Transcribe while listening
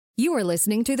You are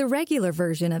listening to the regular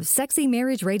version of Sexy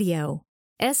Marriage Radio.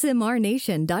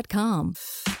 smrnation.com.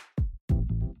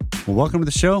 Well, welcome to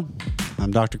the show. I'm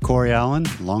Dr. Corey Allen,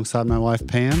 alongside my wife,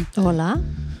 Pam. Hola.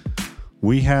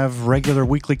 We have regular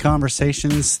weekly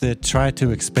conversations that try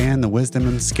to expand the wisdom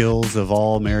and skills of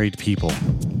all married people.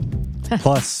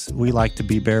 Plus, we like to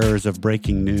be bearers of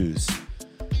breaking news.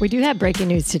 We do have breaking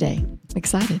news today. I'm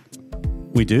excited.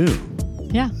 We do.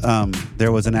 Yeah.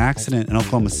 There was an accident in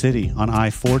Oklahoma City on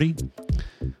I-40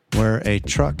 where a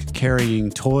truck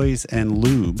carrying toys and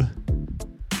lube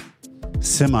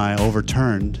semi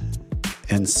overturned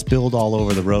and spilled all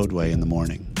over the roadway in the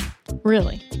morning.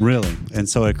 Really? Really. And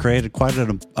so it created quite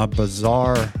a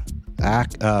bizarre,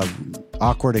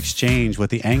 awkward exchange with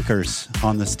the anchors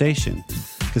on the station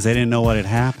because they didn't know what had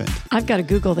happened. I've got to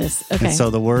Google this. Okay. And so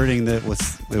the wording that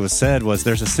was said was,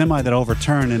 there's a semi that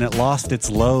overturned and it lost its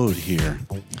load here.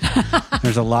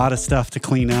 There's a lot of stuff to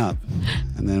clean up.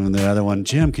 And then the other one,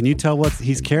 Jim, can you tell what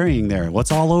he's carrying there? What's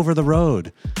all over the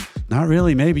road? Not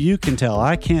really. Maybe you can tell.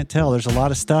 I can't tell. There's a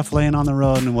lot of stuff laying on the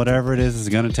road, and whatever it is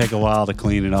going to take a while to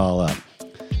clean it all up.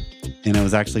 And it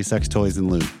was actually sex toys and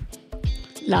lube.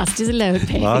 Lost his load,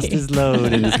 baby. Lost his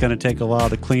load, and it's going to take a while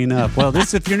to clean up. Well,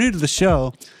 if you're new to the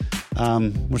show,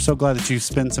 we're so glad that you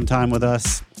spent some time with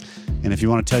us. And if you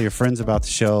want to tell your friends about the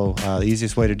show, the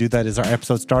easiest way to do that is our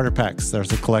episode starter packs.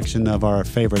 There's a collection of our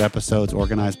favorite episodes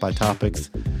organized by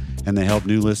topics, and they help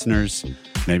new listeners,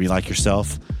 maybe like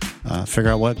yourself,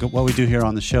 figure out what we do here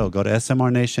on the show. Go to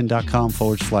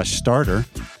smrnation.com/starter,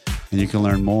 and you can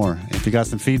learn more. If you got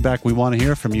some feedback, we want to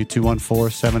hear from you,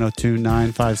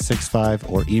 214-702-9565,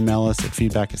 or email us at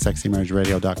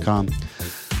feedback@sexymarriageradio.com.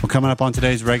 We're coming up on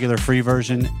today's regular free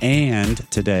version and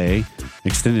today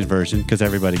extended version, because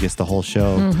everybody gets the whole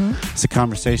show. Mm-hmm. It's a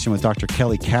conversation with Dr.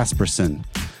 Kelly Casperson,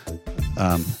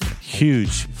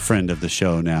 huge friend of the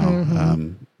show now.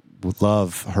 Mm-hmm.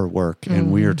 Love her work. Mm-hmm.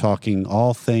 And we are talking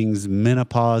all things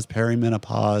menopause,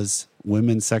 perimenopause,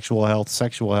 women's sexual health,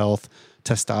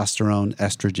 testosterone,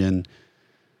 estrogen,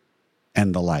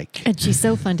 and the like. And she's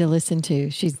so fun to listen to.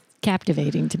 She's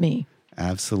captivating to me.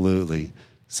 Absolutely.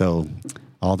 So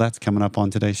all that's coming up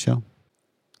on today's show.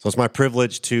 So it's my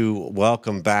privilege to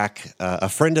welcome back a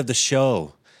friend of the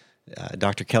show,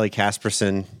 Dr. Kelly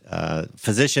Casperson,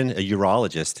 physician, a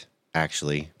urologist,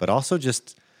 actually, but also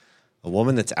just a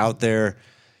woman that's out there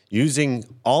using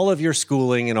all of your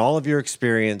schooling and all of your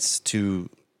experience to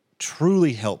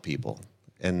truly help people.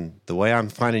 And the way I'm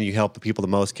finding you help people the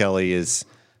most, Kelly, is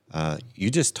you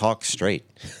just talk straight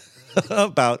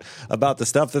about the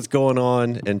stuff that's going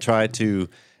on and try to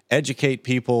educate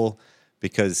people,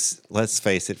 because let's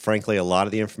face it, frankly, a lot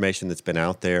of the information that's been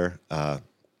out there,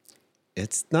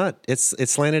 it's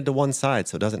slanted to one side,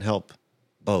 so it doesn't help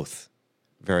both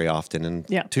very often. And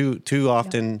too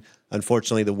often,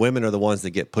 unfortunately, the women are the ones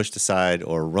that get pushed aside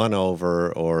or run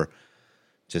over or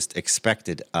just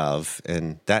expected of,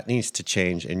 and that needs to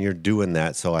change, and you're doing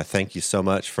that. So I thank you so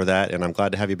much for that, and I'm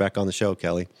glad to have you back on the show,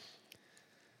 Kelly.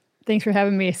 Thanks for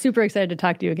having me. Super excited to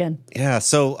talk to you again. Yeah,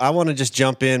 so I want to just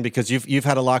jump in because you've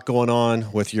had a lot going on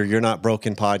with your You're Not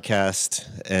Broken podcast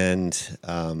and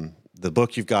the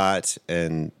book you've got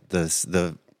and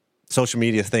the social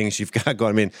media things you've got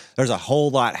going. I mean, there's a whole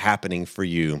lot happening for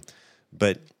you,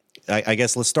 but I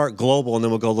guess let's start global and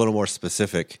then we'll go a little more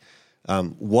specific.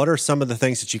 What are some of the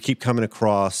things that you keep coming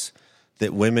across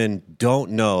that women don't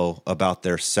know about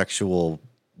their sexual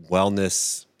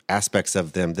wellness aspects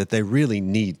of them that they really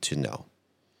need to know?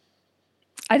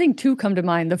 I think two come to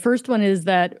mind. The first one is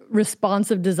that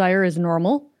responsive desire is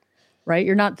normal, right?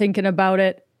 You're not thinking about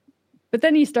it, but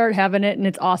then you start having it and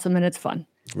it's awesome and it's fun.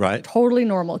 Right. Totally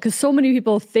normal. Because so many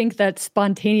people think that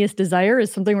spontaneous desire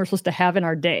is something we're supposed to have in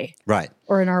our day. Right.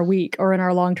 Or in our week or in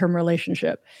our long-term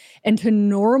relationship. And to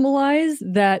normalize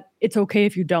that it's okay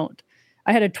if you don't.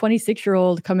 I had a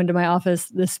 26-year-old come into my office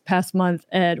this past month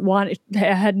and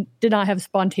did not have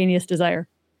spontaneous desire.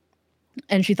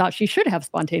 And she thought she should have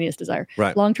spontaneous desire.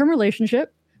 Right. Long-term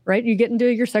relationship, right? You get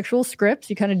into your sexual scripts,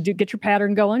 you kind of get your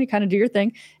pattern going, you kind of do your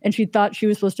thing. And she thought she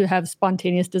was supposed to have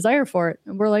spontaneous desire for it.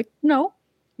 And we're like, no,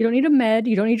 you don't need a med.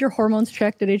 You don't need your hormones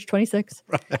checked at age 26.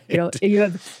 Right.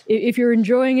 If you're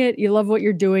enjoying it, you love what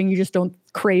you're doing, you just don't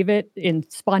crave it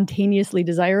and spontaneously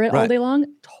desire it all day long.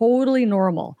 Totally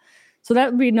normal. So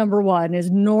that would be number one, is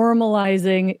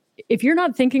normalizing. If you're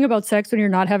not thinking about sex when you're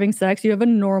not having sex, you have a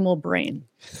normal brain.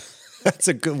 That's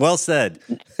well said.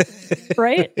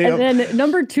 Right? Yep. And then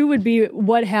number two would be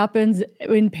what happens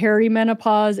in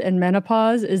perimenopause and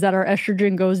menopause is that our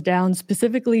estrogen goes down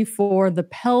specifically for the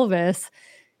pelvis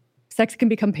sex can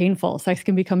become painful, sex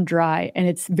can become dry, and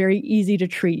it's very easy to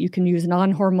treat. You can use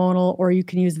non-hormonal or you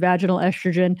can use vaginal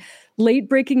estrogen. Late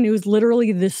breaking news,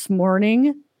 literally this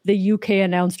morning, the UK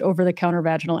announced over-the-counter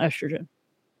vaginal estrogen.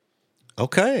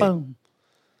 Okay. Boom.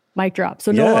 Mic drop.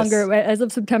 So no longer, as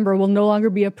of September, will no longer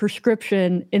be a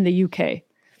prescription in the UK.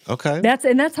 Okay.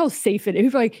 That's how safe it is.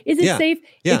 People are like, is it safe?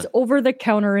 Yeah. It's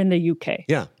over-the-counter in the UK.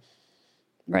 Yeah.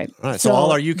 Right. All right. So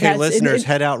all our UK listeners,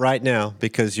 head out right now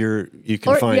because you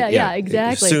can find. Yeah,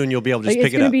 exactly. Soon you'll be able to just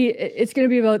pick it up. It's going to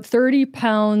be about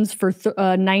 £30 for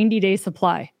 90-day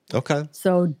supply. Okay.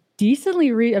 So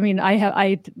decently,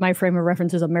 my frame of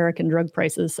reference is American drug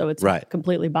prices, so it's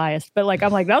completely biased. But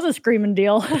I'm like, that was a screaming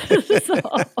deal.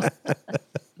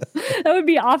 That would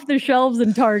be off the shelves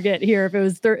in Target here if it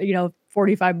was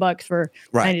 $45 for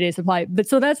 90-day supply. But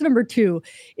so that's number 2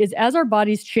 is as our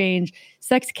bodies change,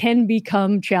 sex can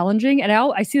become challenging. And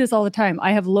I see this all the time.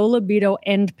 I have low libido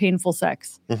and painful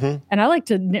sex. Mm-hmm. And I like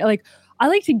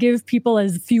to give people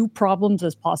as few problems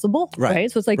as possible.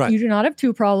 Right. So it's you do not have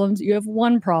 2 problems. You have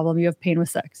 1 problem. You have pain with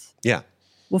sex. Yeah.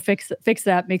 We'll fix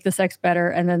that, make the sex better.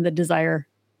 And then the desire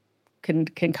can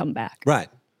come back. Right.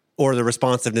 Or the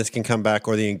responsiveness can come back,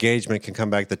 or the engagement can come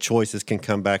back, the choices can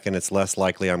come back, and it's less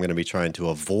likely I'm going to be trying to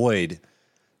avoid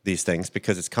these things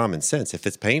because it's common sense. If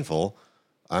it's painful,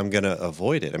 I'm going to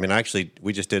avoid it. I mean, actually,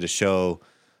 we just did a show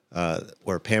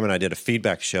where Pam and I did a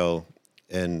feedback show,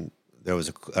 and there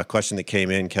was a question that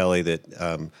came in, Kelly,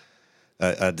 that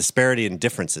a disparity in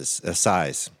differences, a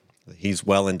size. He's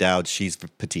well-endowed, she's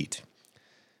petite.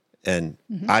 And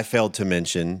I failed to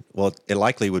mention, well, it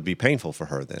likely would be painful for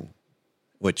her then.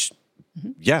 Which,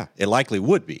 it likely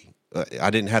would be. I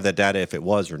didn't have that data if it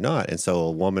was or not. And so a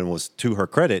woman was, to her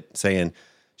credit, saying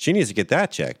she needs to get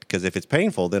that checked because if it's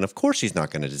painful, then of course she's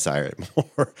not going to desire it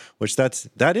more, which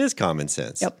that is common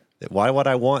sense. Yep. Why would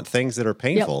I want things that are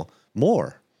painful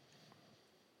more?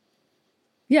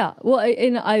 Yeah. Well,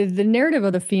 the narrative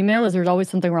of the female is there's always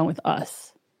something wrong with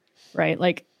us, right?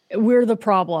 Like we're the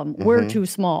problem. We're too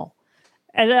small.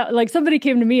 And somebody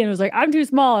came to me and was like, I'm too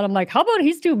small. And I'm like, how about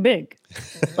he's too big?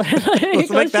 Let's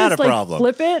make that a problem.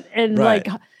 Flip it. And how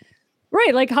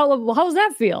does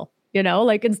that feel?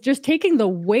 It's just taking the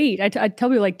weight. I tell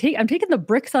people I'm taking the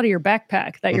bricks out of your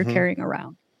backpack that you're carrying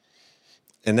around.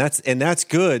 And that's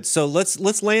good. So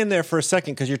let's land there for a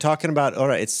second because you're talking about, all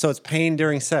right, it's pain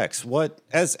during sex. What,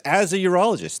 as a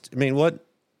urologist, I mean, what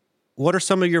are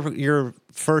some of your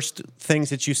first things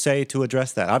that you say to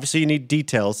address that? Obviously, you need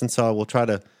details, and so we'll try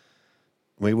to.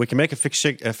 We can make a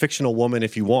fictional woman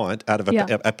if you want out of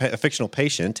a fictional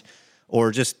patient, or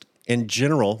just in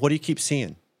general. What do you keep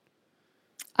seeing?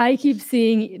 I keep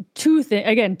seeing 2 things.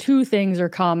 Again, 2 things are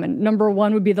common. Number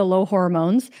 1 would be the low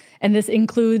hormones, and this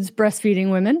includes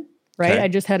breastfeeding women. Right. Okay. I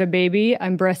just had a baby.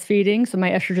 I'm breastfeeding. So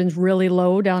my estrogen's really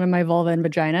low down in my vulva and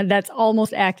vagina. That's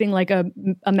almost acting like a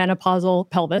menopausal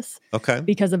pelvis. Okay.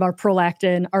 Because of our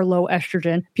prolactin, our low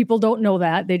estrogen. People don't know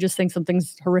that. They just think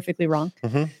something's horrifically wrong.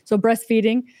 Mm-hmm. So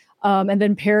breastfeeding. And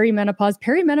then perimenopause.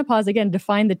 Perimenopause, again,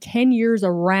 define the 10 years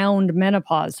around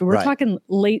menopause. So we're talking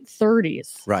late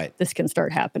 30s. Right. This can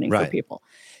start happening for people.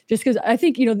 Just because I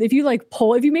think, if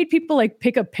you made people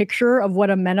pick a picture of what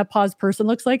a menopause person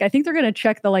looks like, I think they're going to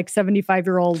check the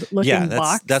 75-year-old looking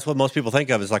box. That's what most people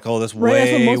think of is that's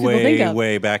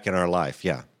way back in our life.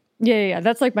 Yeah. Yeah.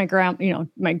 That's like my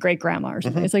my great grandma or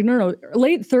something. It's no.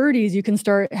 Late 30s, you can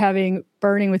start having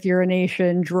burning with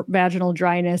urination, vaginal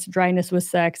dryness with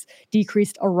sex,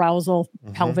 decreased arousal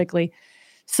pelvically.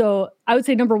 So I would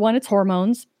say number 1, it's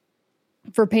hormones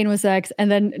for pain with sex.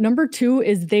 And then number 2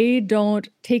 is they don't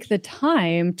take the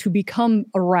time to become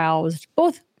aroused,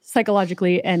 both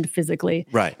psychologically and physically.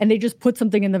 Right. And they just put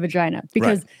something in the vagina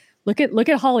because look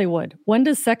at Hollywood. When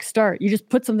does sex start? You just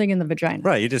put something in the vagina.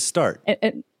 Right. You just start.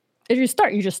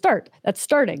 You just start. That's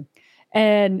starting.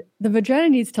 And the vagina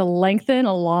needs to lengthen,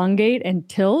 elongate, and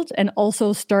tilt, and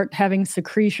also start having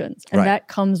secretions. And that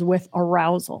comes with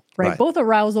arousal, right? Both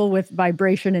arousal with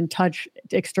vibration and touch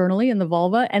externally in the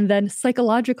vulva, and then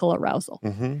psychological arousal,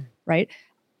 right?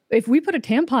 If we put a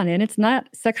tampon in, it's not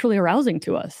sexually arousing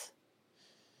to us,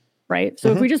 right?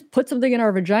 So if we just put something in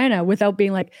our vagina without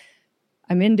being like,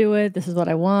 I'm into it, this is what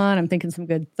I want, I'm thinking some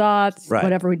good thoughts,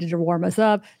 whatever we did to warm us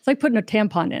up, it's like putting a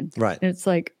tampon in. Right. And it's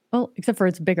like, well, except for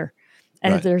it's bigger.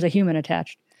 And there's a human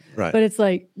attached. Right. But it's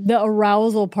the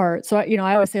arousal part. So,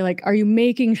 I always say, are you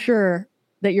making sure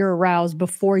that you're aroused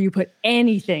before you put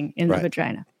anything in the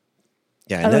vagina?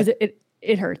 Yeah. Otherwise,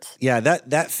 it hurts. Yeah,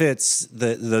 that fits.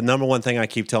 The number 1 thing I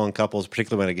keep telling couples,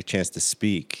 particularly when I get a chance to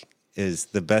speak, is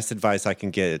the best advice I can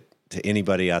get to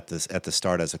anybody at the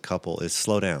start as a couple is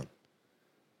slow down.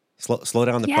 Slow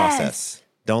down the process.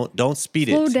 Don't speed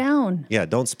it. Slow down. Yeah,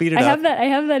 don't speed it I up.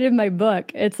 have that in my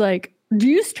book. It's like, do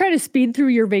you try to speed through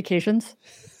your vacations?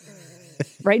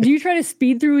 Right? Do you try to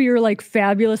speed through your like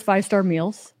fabulous 5-star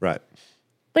meals? Right.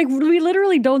 Like we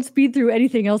literally don't speed through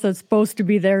anything else that's supposed to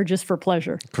be there just for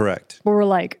pleasure. Correct. But we're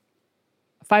like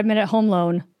 5-minute home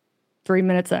loan,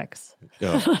 3-minute sex.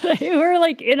 Yeah. We're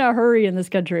like in a hurry in this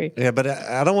country. Yeah, but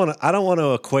I don't want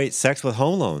to equate sex with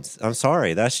home loans. I'm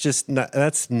sorry.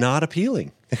 That's not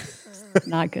appealing.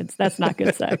 Not good. That's not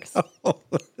good sex. No,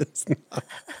 it's not.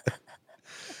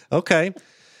 Okay.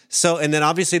 So, and then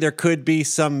obviously there could be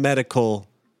some medical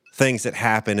things that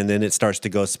happen, and then it starts to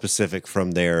go specific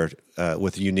from there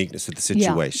with the uniqueness of the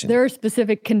situation. Yeah. There are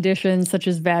specific conditions such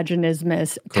as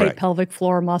vaginismus, tight pelvic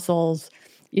floor muscles,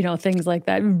 things like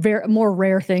that. More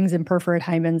rare things in perforate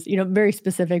hymens, very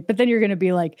specific. But then you're going to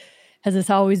be like, has this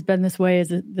always been this way?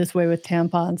 Is it this way with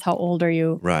tampons? How old are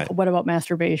you? Right. What about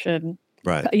masturbation?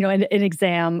 Right. An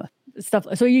exam stuff.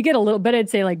 So you get a little bit, I'd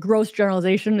say like gross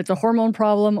generalization. It's a hormone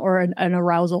problem or an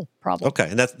arousal problem. Okay.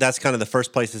 And that's kind of the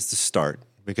first place is to start,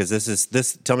 because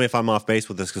this, tell me if I'm off base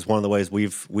with this, because one of the ways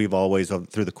we've always,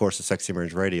 through the course of Sexy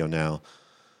Marriage Radio now,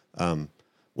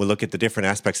 we look at the different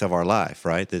aspects of our life,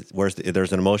 right?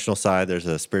 There's an emotional side, there's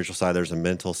a spiritual side, there's a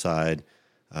mental side,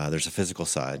 there's a physical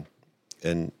side.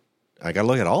 And I got to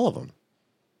look at all of them.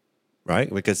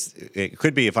 Right? Because it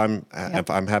could be if I'm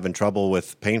having trouble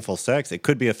with painful sex, it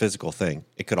could be a physical thing.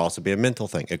 It could also be a mental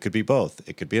thing. It could be both.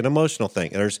 It could be an emotional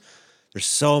thing. There's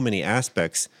so many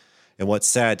aspects. And what's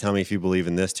sad, tell me if you believe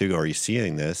in this too, or are you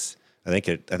seeing this? I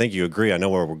think you agree. I know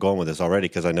where we're going with this already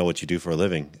because I know what you do for a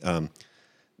living.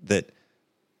 That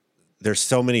there's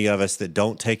so many of us that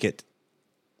don't take it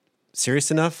serious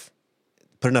enough,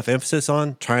 put enough emphasis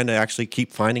on trying to actually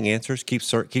keep finding answers,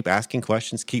 keep asking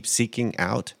questions, keep seeking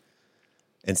out.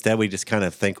 Instead, we just kind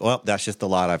of think, well, that's just the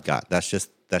lot I've got. That's just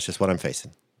what I'm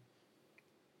facing.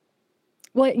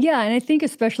 Well, yeah, and I think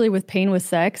especially with pain with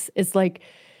sex, it's like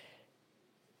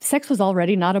sex was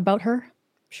already not about her.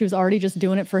 She was already just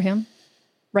doing it for him,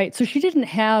 right? So she didn't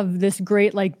have this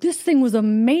great, like, this thing was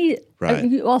amazing.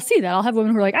 Right. I'll see that. I'll have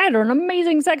women who are like, I had an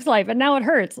amazing sex life, and now it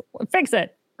hurts. Fix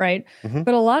it, right? Mm-hmm.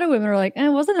 But a lot of women are like, it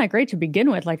wasn't that great to begin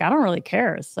with. Like, I don't really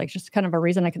care. It's like just kind of a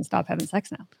reason I can stop having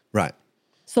sex now. Right.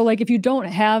 So like if you don't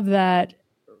have that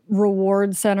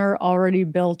reward center already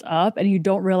built up and you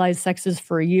don't realize sex is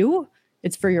for you,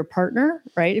 it's for your partner,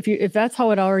 right? If that's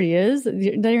how it already is,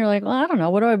 then you're like, well, I don't know.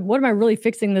 What am I really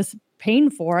fixing this pain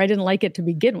for? I didn't like it to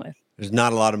begin with. There's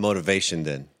not a lot of motivation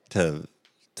then to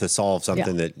solve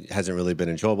something that hasn't really been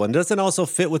enjoyable. And doesn't also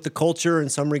fit with the culture in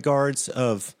some regards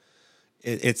of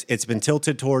it's been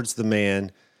tilted towards the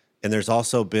man. And there's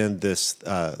also been this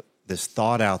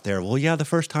thought out there, well, yeah, the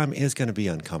first time is going to be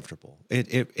uncomfortable.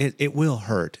 It will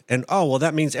hurt. And,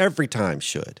 that means every time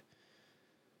should.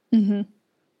 Mm-hmm.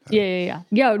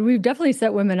 Yeah, we've definitely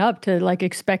set women up to like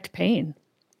expect pain.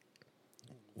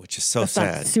 Which is so That's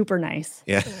sad. Not super nice.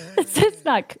 Yeah. It's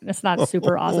not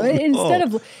super awesome. Instead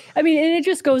of, and it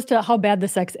just goes to how bad the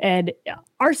sex ed,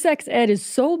 our sex ed is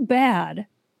so bad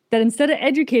that instead of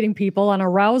educating people on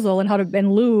arousal and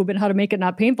and lube and how to make it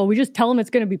not painful, we just tell them it's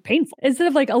going to be painful. Instead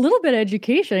of like a little bit of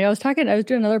education. I was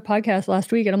doing another podcast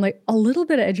last week and I'm like, a little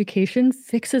bit of education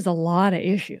fixes a lot of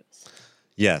issues.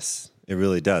 Yes, it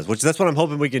really does. That's what I'm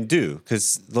hoping we can do.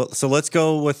 So let's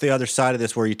go with the other side of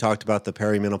this where you talked about the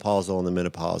perimenopausal and the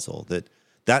menopausal.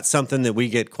 That's something that we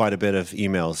get quite a bit of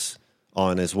emails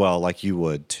on as well, like you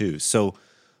would too. So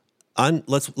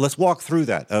let's walk through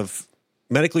that of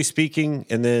medically speaking,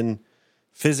 and then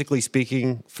physically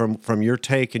speaking, from your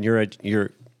take and your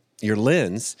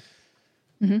lens,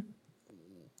 mm-hmm.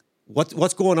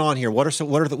 What's going on here? What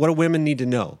do women need to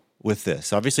know with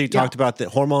this? Obviously, you talked about that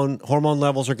hormone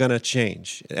levels are going to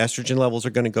change, estrogen levels are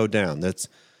going to go down.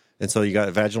 And so you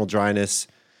got vaginal dryness.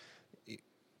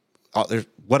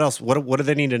 What else? What do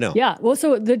they need to know? Yeah. Well,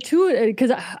 so the two,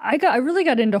 because I really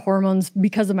got into hormones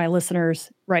because of my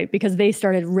listeners, right? Because they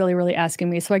started really, really asking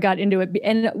me. So I got into it.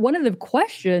 And one of the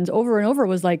questions over and over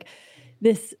was like,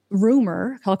 this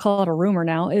rumor, I'll call it a rumor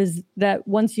now, is that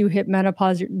once you hit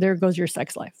menopause, there goes your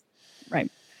sex life,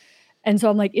 right? And so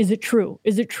I'm like, is it true?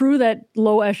 Is it true that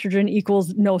low estrogen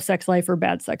equals no sex life or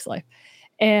bad sex life?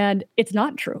 And it's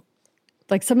not true.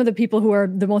 Like some of the people who are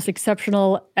the most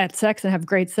exceptional at sex and have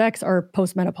great sex are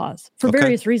post-menopause for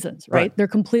various reasons, right? They're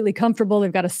completely comfortable.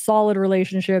 They've got a solid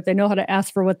relationship. They know how to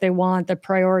ask for what they want. They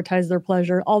prioritize their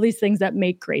pleasure, all these things that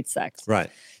make great sex. Right.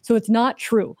 So it's not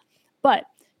true. But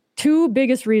two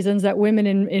biggest reasons that women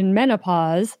in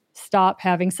menopause stop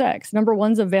having sex. Number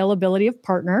one's availability of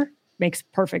partner. Makes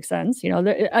perfect sense.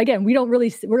 Again,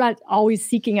 we're not always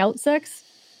seeking out sex.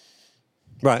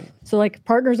 Right. So like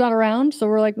partner's not around, so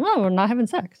we're like, no, we're not having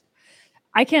sex.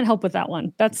 I can't help with that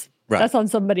one. That's on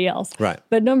somebody else. Right.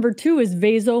 But number 2 is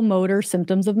vasomotor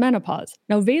symptoms of menopause.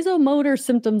 Now, vasomotor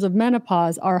symptoms of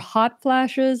menopause are hot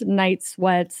flashes, night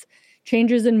sweats,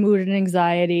 changes in mood and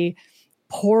anxiety,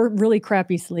 poor, really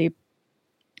crappy sleep.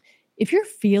 If you're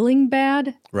feeling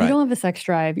bad, Right. you don't have a sex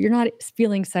drive, you're not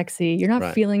feeling sexy, you're not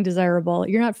Right. feeling desirable,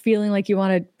 you're not feeling like you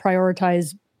want to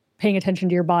prioritize paying attention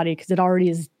to your body because it already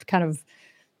is kind of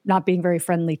not being very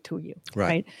friendly to you,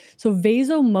 right? So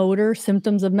vasomotor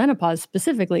symptoms of menopause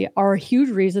specifically are a huge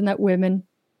reason that women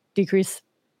decrease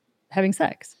having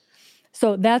sex.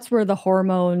 So that's where the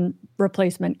hormone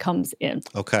replacement comes in.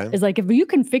 Okay. It's like if you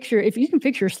can fix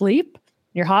your sleep,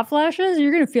 your hot flashes,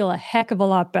 you're going to feel a heck of a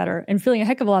lot better. And feeling a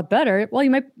heck of a lot better, well, you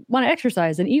might want to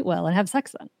exercise and eat well and have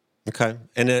sex then. Okay.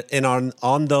 And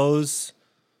on those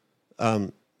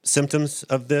symptoms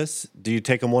of this, do you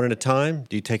take them one at a time?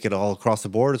 Do you take it all across the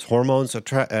board? Does hormones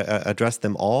address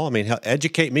them all? I mean,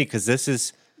 educate me, because this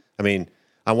is, I mean,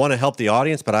 I want to help the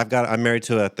audience, but I'm married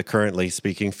to the currently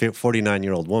speaking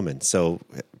 49-year-old woman. So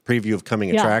preview of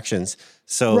coming attractions.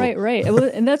 So right.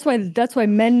 And that's why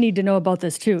men need to know about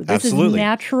this too. This is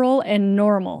natural and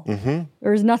normal. Mm-hmm.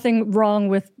 There's nothing wrong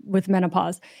with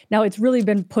menopause. Now it's really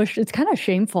been pushed. It's kind of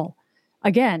shameful.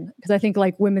 Again, because I think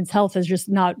like women's health has just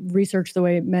not researched the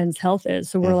way men's health is.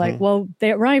 So we're like, well,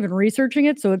 we're not even researching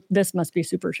it, so this must be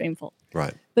super shameful.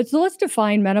 Right. But so let's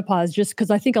define menopause, just because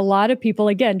I think a lot of people,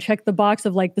 again, check the box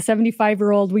of like the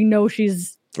 75-year-old, we know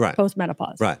she's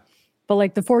post-menopause. Right. But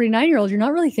like the 49-year-old, you're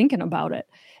not really thinking about it.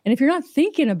 And if you're not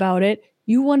thinking about it,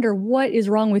 you wonder what is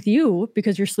wrong with you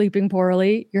because you're sleeping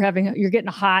poorly, you're getting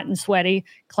hot and sweaty,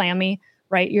 clammy,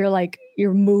 right? You're like,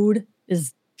 your mood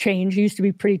is change. You used to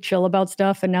be pretty chill about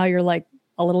stuff, and now you're like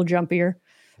a little jumpier,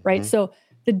 right? Mm-hmm. So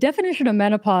the definition of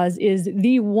menopause is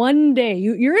the one day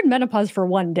you're in menopause for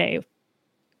one day.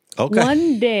 Okay.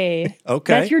 One day.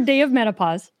 Okay. That's your day of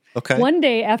menopause. Okay. One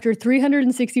day after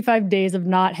 365 days of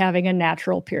not having a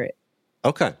natural period.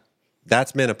 Okay.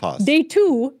 That's menopause. Day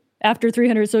 2 after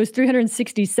 300, so it's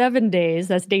 367 days.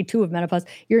 That's day 2 of menopause.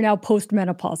 You're now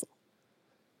postmenopausal.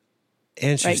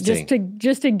 Interesting. Right?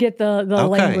 Just to get the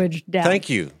language down. Thank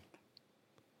you.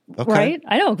 Okay. Right?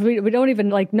 I know, we don't even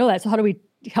like know that. So how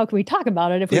can we talk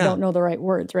about it if we don't know the right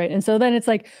words, right? And so then it's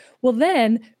like, well,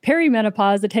 then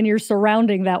perimenopause, the 10 years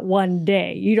surrounding that one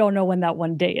day, you don't know when that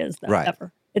one day is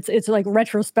ever. It's like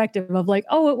retrospective of like,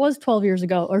 oh, it was 12 years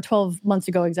ago or 12 months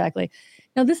ago exactly.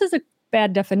 Now, this is a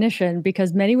bad definition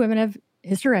because many women have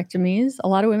hysterectomies. A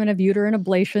lot of women have uterine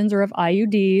ablations or have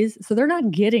IUDs. So they're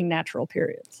not getting natural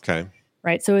periods. Okay.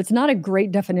 Right. So it's not a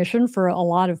great definition for a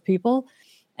lot of people.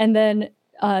 And then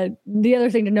the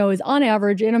other thing to know is on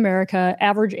average in America,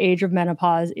 average age of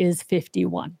menopause is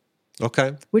 51.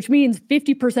 Okay. Which means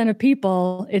 50% of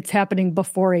people, it's happening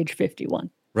before age 51.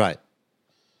 Right.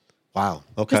 Wow.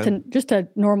 Okay. Just to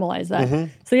normalize that.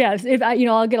 Mm-hmm. So yeah, if I,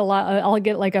 I'll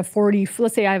get like a 40,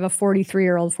 let's say I have a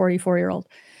 43-year-old, 44-year-old,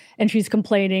 and she's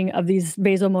complaining of these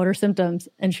vasomotor symptoms.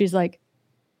 And she's like,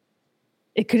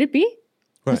 could it be?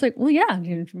 Right. It's like, well, yeah,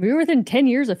 we were within 10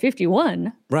 years of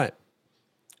 51. Right.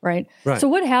 Right. So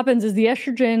what happens is the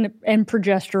estrogen and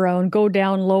progesterone go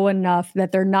down low enough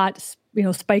that they're not,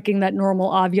 spiking that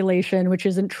normal ovulation, which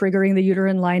isn't triggering the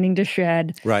uterine lining to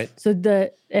shed. Right. So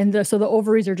the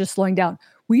ovaries are just slowing down.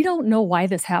 We don't know why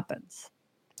this happens.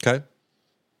 Okay.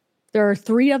 There are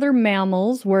 3 other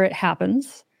mammals where it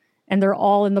happens, and they're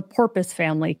all in the porpoise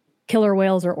family, killer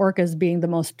whales or orcas being the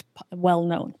most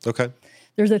well-known. Okay.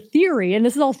 There's a theory, and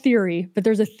this is all theory, but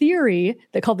there's a theory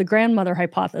that called the grandmother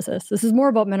hypothesis. This is more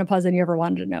about menopause than you ever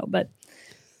wanted to know, but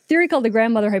theory called the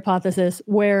grandmother hypothesis,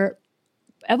 where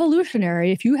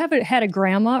evolutionary, if you haven't had a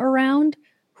grandma around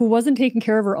who wasn't taking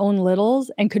care of her own littles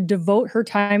and could devote her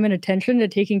time and attention to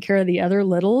taking care of the other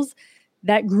littles,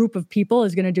 that group of people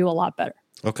is going to do a lot better.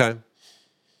 Okay.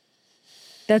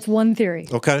 That's one theory.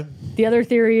 Okay. The other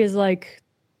theory is like,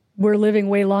 we're living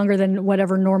way longer than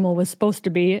whatever normal was supposed to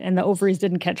be, and the ovaries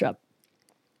didn't catch up.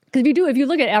 Because if you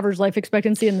look at average life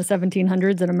expectancy in the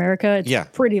 1700s in America, it's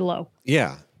pretty low.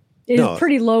 Yeah. It's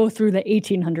pretty low through the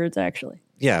 1800s, actually.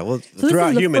 Yeah, well,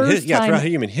 throughout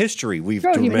human history,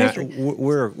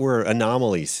 we're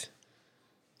anomalies.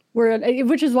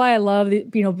 Which is why I love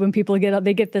when people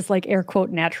get this like air quote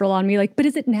natural on me, like, but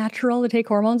is it natural to take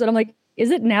hormones? And I'm like,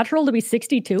 is it natural to be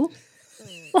 62?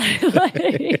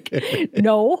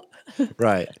 No.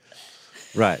 Right.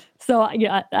 So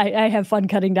yeah, I have fun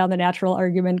cutting down the natural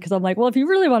argument because I'm like, well, if you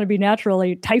really want to be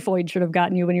naturally, typhoid should have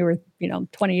gotten you when you were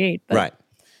 28. But, right.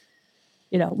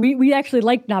 We actually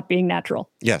like not being natural.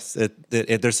 Yes,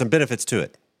 there's some benefits to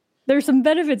it. There's some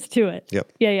benefits to it.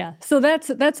 Yep. Yeah. So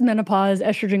that's menopause.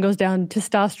 Estrogen goes down.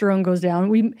 Testosterone goes down.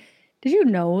 Did you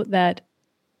know that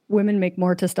women make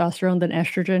more testosterone than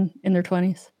estrogen in their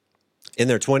 20s? In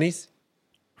their 20s?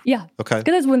 Yeah. Okay.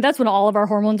 Because that's when all of our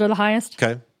hormones are the highest.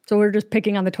 Okay. So we're just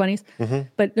picking on the 20s. Mm-hmm.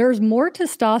 But there's more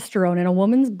testosterone in a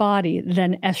woman's body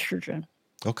than estrogen.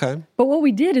 Okay. But what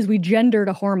we did is we gendered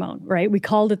a hormone, right? We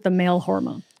called it the male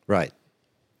hormone. Right.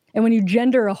 And when you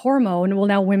gender a hormone, well,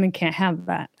 now women can't have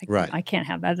that. Right. I can't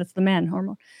have that. That's the man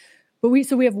hormone. But we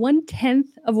have 1/10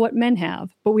 of what men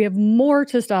have, but we have more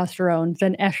testosterone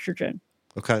than estrogen.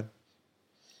 Okay.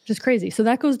 Which is crazy. So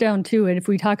that goes down too. And if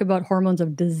we talk about hormones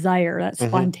of desire, that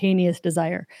spontaneous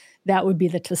desire, that would be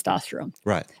the testosterone.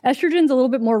 Right. Estrogen's a little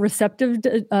bit more receptive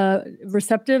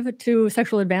to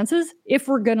sexual advances. If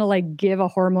we're going to give a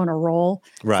hormone a role,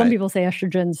 Right. Some people say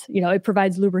estrogen's, it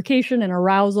provides lubrication and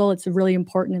arousal. It's really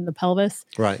important in the pelvis.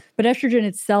 Right. But estrogen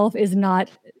itself it's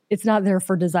not there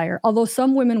for desire. Although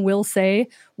some women will say,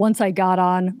 once I got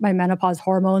on my menopause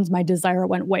hormones, my desire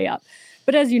went way up.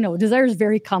 But as you know, desire is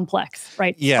very complex,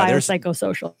 right? Yeah,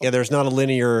 biopsychosocial. Yeah, there's not a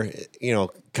linear,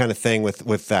 kind of thing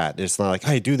with that. It's not like,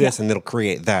 hey, do this and it'll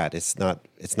create that. It's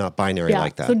not binary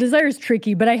like that. So desire is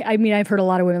tricky, but I mean, I've heard a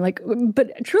lot of women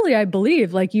but truly I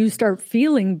believe you start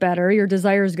feeling better, your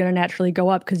desire is going to naturally go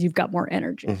up because you've got more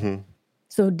energy. Mm-hmm.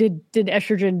 So did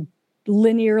estrogen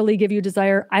linearly give you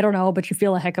desire? I don't know, but you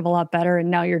feel a heck of a lot better and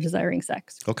now you're desiring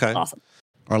sex. Okay. Awesome.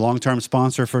 Our long-term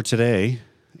sponsor for today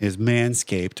is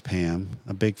Manscaped, Pam,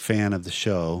 a big fan of the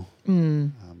show.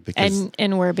 And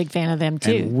we're a big fan of them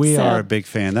too. And we are a big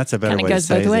fan. That's a better way to goes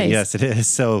say both ways. it. Yes, it is.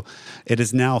 So it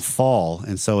is now fall,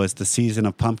 and so it's the season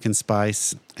of pumpkin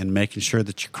spice and making sure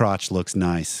that your crotch looks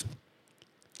nice.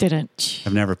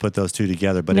 I've never put those two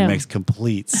together, but it makes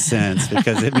complete sense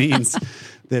because it means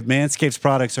that Manscaped's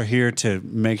products are here to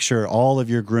make sure all of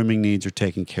your grooming needs are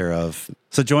taken care of.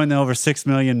 So join the over 6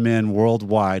 million men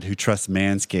worldwide who trust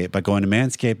Manscaped by going to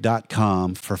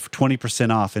manscaped.com for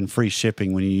 20% off and free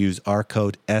shipping when you use our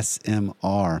code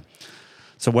SMR.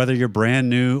 So whether you're brand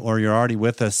new or you're already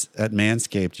with us at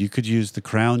Manscaped, you could use the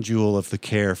crown jewel of the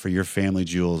care for your family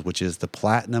jewels, which is the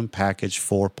Platinum Package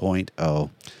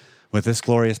 4.0. With this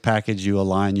glorious package, you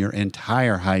align your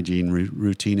entire hygiene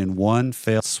routine in one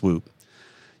fell swoop.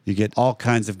 You get all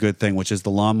kinds of good things, which is the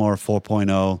Lawnmower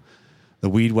 4.0, the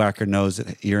Weed Whacker nose,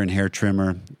 ear, and hair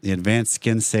trimmer, the advanced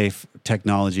skin-safe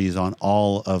technologies on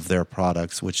all of their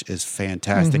products, which is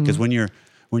fantastic. Because when you're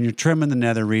trimming the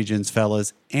nether regions,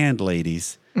 fellas and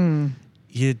ladies,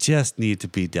 you just need to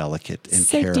be delicate and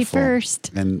careful. Safety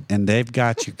first. And they've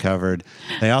got you covered.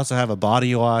 They also have a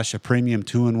body wash, a premium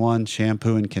 2-in-1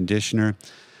 shampoo and conditioner.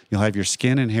 You'll have your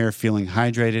skin and hair feeling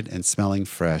hydrated and smelling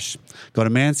fresh. Go to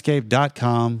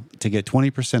manscaped.com to get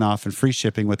 20% off and free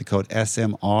shipping with the code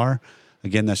SMR.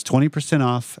 Again, that's 20%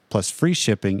 off plus free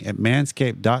shipping at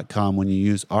manscaped.com when you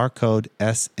use our code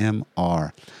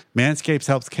SMR. Manscaped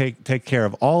helps take care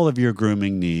of all of your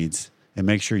grooming needs and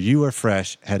make sure you are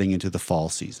fresh heading into the fall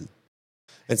season.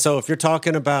 And so if you're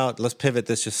talking about, let's pivot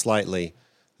this just slightly,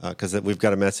 because we've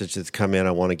got a message that's come in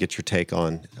I want to get your take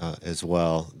on as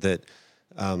well, that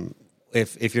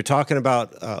if you're talking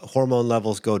about hormone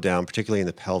levels go down, particularly in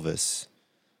the pelvis,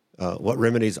 what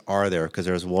remedies are there? Because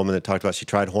there was a woman that talked about she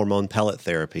tried hormone pellet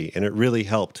therapy, and it really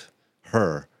helped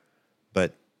her.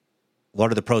 But what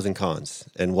are the pros and cons?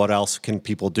 And what else can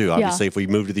people do? Obviously, if we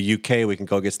move to the UK, we can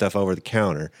go get stuff over the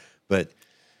counter. But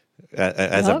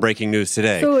as of breaking news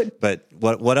today, but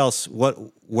what else?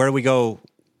 Where do we go?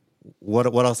 What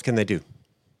else can they do?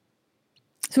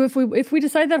 So if we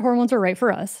decide that hormones are right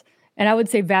for us, and I would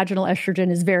say vaginal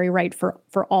estrogen is very right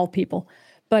for all people,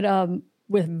 but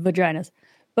with vaginas.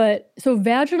 But so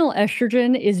vaginal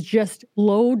estrogen is just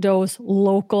low dose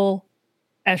local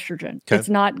estrogen. Okay.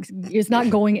 It's not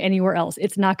going anywhere else.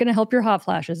 It's not going to help your hot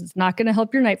flashes. It's not going to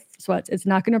help your night sweats. It's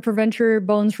not going to prevent your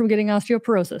bones from getting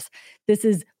osteoporosis. This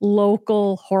is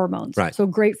local hormones. Right. So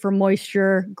great for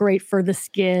moisture, great for the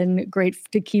skin, great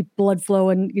to keep blood flow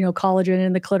and collagen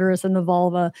in the clitoris and the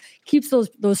vulva. Keeps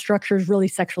those structures really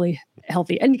sexually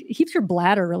healthy and keeps your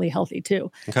bladder really healthy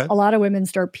too. Okay. A lot of women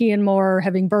start peeing more,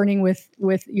 having burning with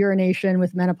urination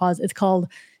with menopause. It's called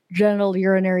genital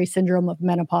urinary syndrome of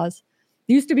menopause.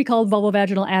 It used to be called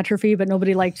vulvovaginal atrophy, but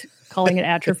nobody liked calling it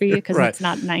atrophy because right. It's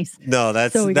not nice. No,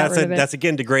 that's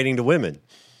again degrading to women.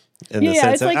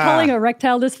 It's like calling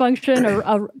erectile dysfunction or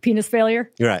a penis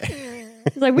failure. Right.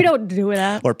 It's like we don't do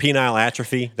that. Or penile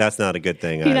atrophy. That's not a good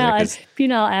thing.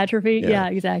 Penile atrophy. Yeah,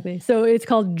 exactly. So it's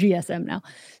called GSM now.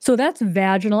 So that's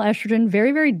vaginal estrogen.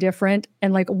 Very, very different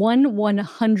and like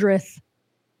 1/100th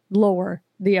lower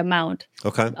the amount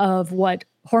of what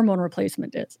hormone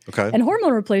replacement is. Okay. And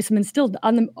hormone replacement is still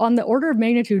on the order of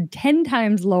magnitude 10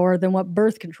 times lower than what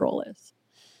birth control is.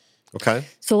 Okay.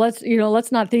 So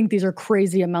let's not think these are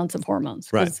crazy amounts of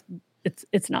hormones. Right.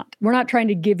 It's not. We're not trying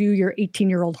to give you your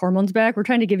 18-year-old hormones back. We're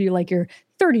trying to give you like your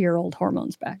 30-year-old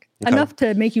hormones back. Okay. Enough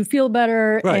to make you feel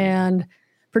better and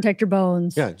protect your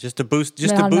bones. Yeah, just to boost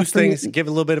things, give it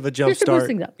a little bit of a jump start. To boost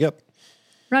things up. Yep.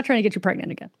 We're not trying to get you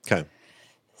pregnant again. Okay.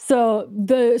 So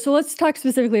let's talk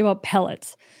specifically about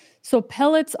pellets. So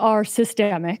pellets are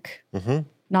systemic,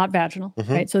 not vaginal,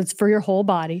 right? So it's for your whole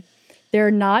body.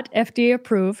 They're not FDA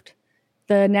approved.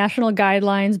 The national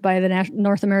guidelines by the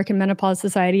North American Menopause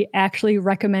Society actually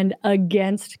recommend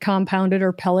against compounded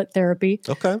or pellet therapy.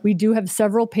 Okay. We do have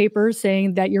several papers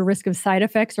saying that your risk of side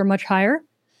effects are much higher.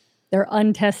 They're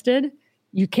untested.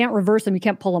 You can't reverse them. You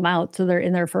can't pull them out. So they're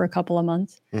in there for a couple of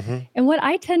months. And what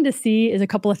I tend to see is a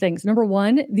couple of things. Number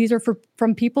one, these are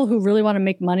from people who really want to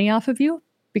make money off of you,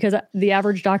 because the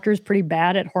average doctor is pretty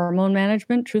bad at hormone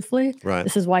management, truthfully. Right.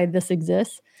 This is why this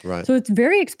exists. Right. So it's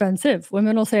very expensive.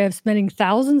 Women will say, I'm spending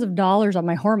thousands of dollars on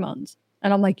my hormones.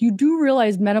 And I'm like, you do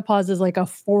realize menopause is like a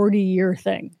 40-year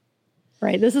thing,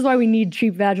 right? This is why we need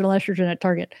cheap vaginal estrogen at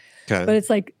Target. Okay. But it's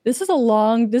like, this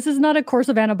is not a course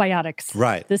of antibiotics.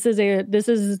 Right. This is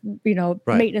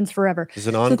maintenance forever. It's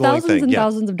an ongoing thousands and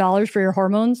thousands of dollars for your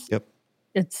hormones. Yep.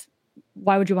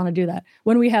 Why would you want to do that?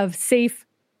 When we have safe,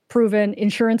 proven,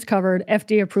 insurance covered,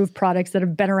 FDA approved products that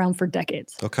have been around for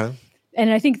decades. Okay. And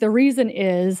I think the reason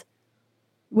is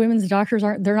women's doctors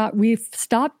we've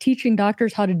stopped teaching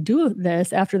doctors how to do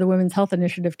this after the Women's Health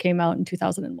Initiative came out in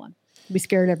 2001. We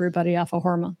scared everybody off of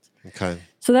hormones. Okay.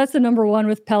 So that's the number one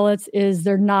with pellets, is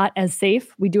they're not as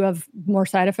safe. We do have more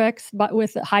side effects, but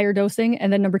with higher dosing.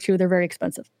 And then number two, they're very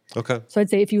expensive. Okay. So I'd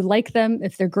say if you like them,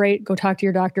 if they're great, go talk to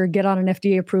your doctor, get on an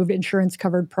FDA approved, insurance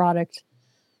covered product.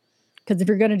 Because if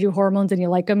you're going to do hormones and you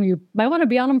like them, you might want to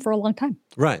be on them for a long time.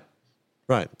 Right.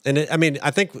 Right. And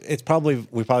I think we probably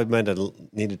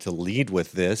needed to lead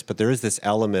with this, but there is this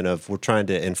element of we're trying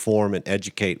to inform and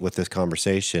educate with this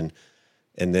conversation,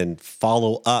 and then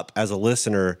follow up as a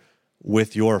listener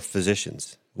with your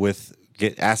physicians,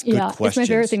 ask good questions. It's my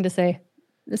favorite thing to say.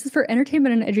 This is for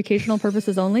entertainment and educational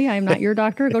purposes only. I am not your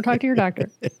doctor. Go talk to your doctor.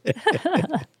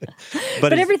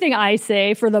 But everything I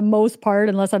say, for the most part,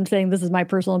 unless I'm saying this is my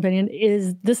personal opinion,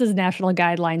 this is national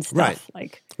guideline stuff.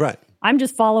 Right. I'm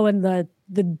just following the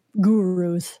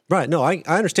gurus. Right. No, I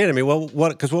understand. I mean,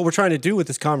 because what we're trying to do with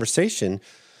this conversation,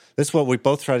 this is what we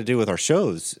both try to do with our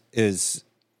shows, is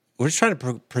we're just trying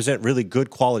to present really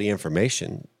good quality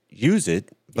information. Use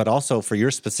it, but also for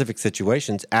your specific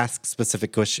situations, ask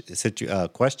specific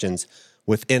questions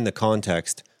within the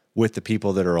context with the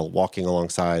people that are walking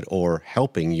alongside or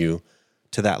helping you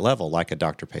to that level, like a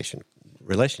doctor-patient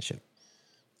relationship.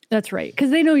 That's right.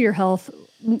 Because they know your health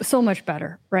so much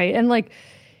better, right? And like,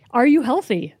 are you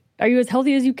healthy? Are you as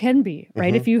healthy as you can be,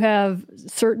 right? If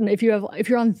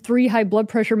you're on 3 high blood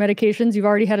pressure medications, you've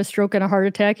already had a stroke and a heart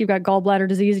attack, you've got gallbladder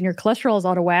disease, and your cholesterol is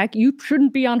out of whack, you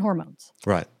shouldn't be on hormones.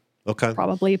 Right. Okay.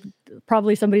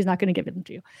 Probably somebody's not going to give them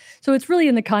to you. So it's really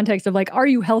in the context of like, are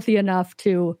you healthy enough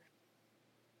to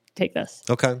take this?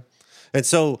 Okay. And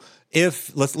so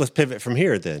let's pivot from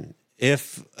here then.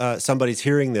 If somebody's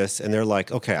hearing this and they're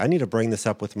like, okay, I need to bring this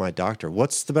up with my doctor,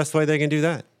 what's the best way they can do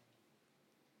that?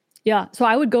 Yeah. So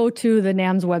I would go to the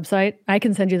NAMS website. I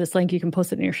can send you this link. You can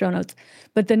post it in your show notes.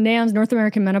 But the NAMS, North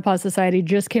American Menopause Society,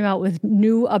 just came out with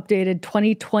new updated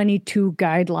 2022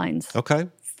 guidelines. Okay.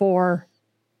 For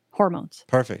hormones.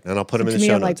 Perfect. And I'll put them in the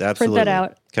show notes. Absolutely. Print that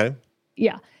out. Okay.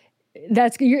 Yeah.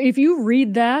 If you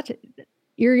read that,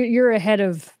 you're ahead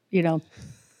of,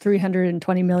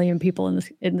 320 million people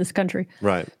in this country.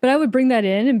 Right. But I would bring that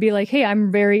in and be like, hey,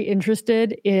 I'm very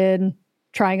interested in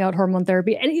trying out hormone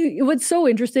therapy. And what's so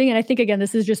interesting, and I think, again,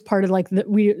 this is just part of like,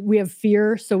 we have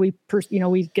fear, so we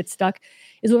get stuck,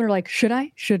 is when we're like, should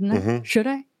I? Shouldn't I? Should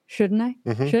I? Shouldn't I?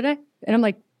 Should I? And I'm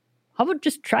like, how about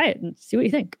just try it and see what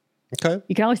you think? Okay.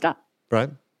 You can always stop. Right.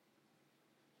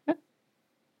 Yeah.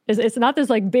 It's not this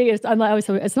like big, it's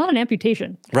not an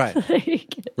amputation. Right.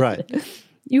 Right.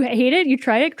 You hate it, you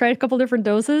try a couple different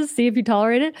doses, see if you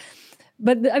tolerate it.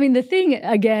 But the thing,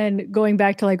 again, going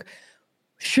back to like,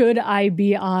 should I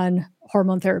be on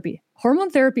hormone therapy? Hormone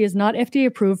therapy is not FDA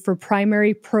approved for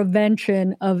primary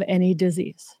prevention of any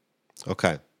disease.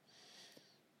 Okay.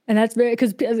 And that's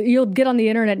because you'll get on the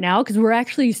internet now, because we're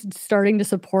actually starting to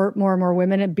support more and more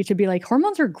women and to be like,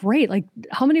 hormones are great. Like,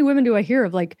 how many women do I hear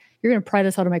of like, you're going to pry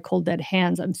this out of my cold dead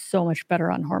hands. I'm so much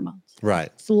better on hormones. Right.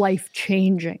 It's life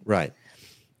changing. Right.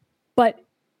 But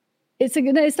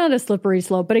It's not a slippery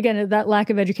slope, but again, that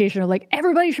lack of education of like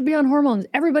everybody should be on hormones,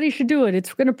 everybody should do it.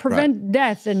 It's going to prevent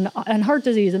death and heart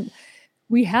disease. And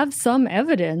we have some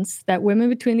evidence that women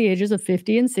between the ages of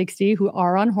 50 and 60 who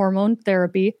are on hormone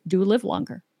therapy do live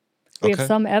longer. We have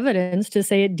some evidence to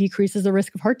say it decreases the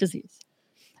risk of heart disease.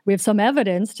 We have some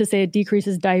evidence to say it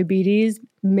decreases diabetes,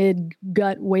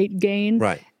 mid-gut weight gain,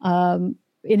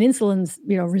 in insulin's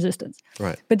resistance.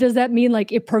 Right. But does that mean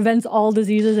like it prevents all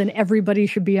diseases and everybody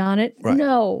should be on it? Right.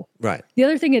 No. Right. The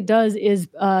other thing it does is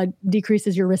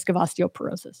decreases your risk of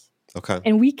osteoporosis. Okay.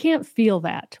 And we can't feel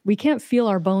that. We can't feel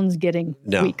our bones getting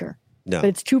weaker. No. But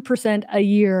it's 2% a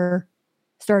year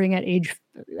starting at age,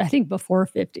 I think, before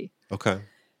 50. Okay.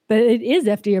 But it is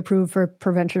FDA approved for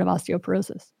prevention of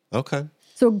osteoporosis. Okay.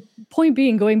 So point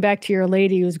being, going back to your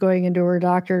lady who's going into her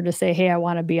doctor to say, hey, I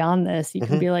want to be on this. You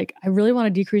can be like, I really want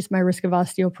to decrease my risk of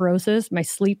osteoporosis. My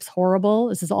sleep's horrible.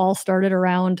 This has all started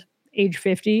around age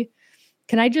 50.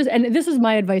 Can I just, and this is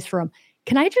my advice for them,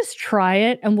 can I just try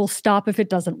it and we'll stop if it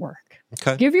doesn't work?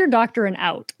 Okay. Give your doctor an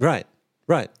out. Right.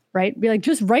 Be like,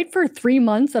 just write for 3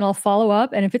 months and I'll follow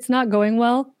up. And if it's not going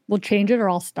well, we'll change it or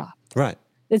I'll stop. Right.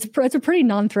 It's a pretty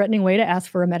non-threatening way to ask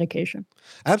for a medication.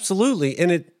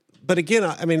 Absolutely. But again,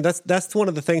 I mean, that's one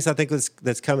of the things I think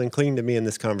that's coming clean to me in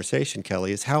this conversation,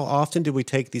 Kelly, is how often do we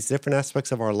take these different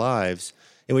aspects of our lives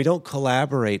and we don't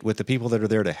collaborate with the people that are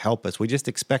there to help us. We just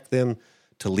expect them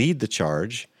to lead the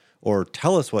charge or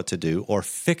tell us what to do or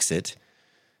fix it.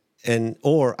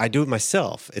 Or I do it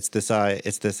myself. It's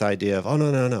this idea of, oh,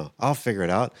 no, I'll figure it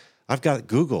out. I've got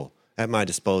Google at my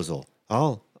disposal.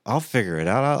 I'll figure it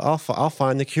out. I'll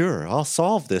find the cure. I'll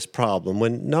solve this problem.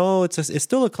 When no, it's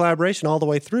still a collaboration all the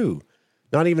way through.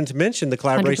 Not even to mention the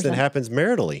collaboration 100%. That happens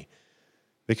maritally,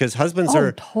 because husbands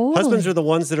are the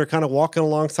ones that are kind of walking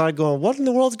alongside, going, "What in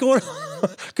the world's going on?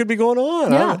 Could be going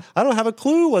on? Yeah. I don't have a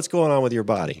clue what's going on with your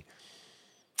body."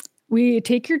 We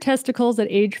take your testicles at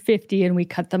age 50 and we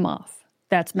cut them off.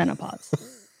 That's menopause.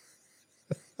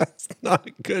 That's not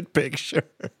a good picture.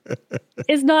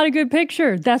 It's not a good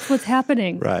picture. That's what's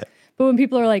happening. Right. But when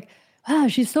people are like,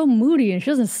 she's so moody and she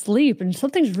doesn't sleep and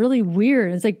something's really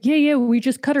weird. It's like, yeah, we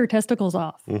just cut her testicles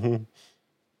off. Mm-hmm.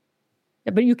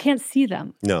 Yeah, but you can't see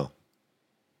them. No.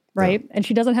 Right? No. And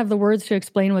she doesn't have the words to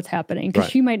explain what's happening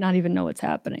because she might not even know what's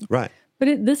happening. Right.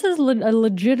 But this is a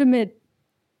legitimate,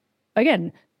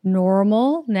 again,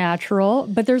 normal, natural,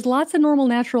 but there's lots of normal,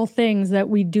 natural things that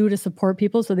we do to support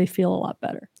people so they feel a lot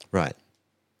better. Right.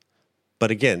 But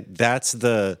again, that's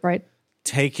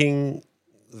taking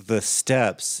the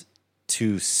steps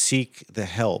to seek the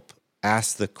help,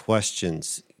 ask the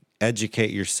questions,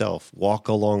 educate yourself, walk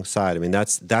alongside. I mean,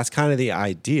 that's kind of the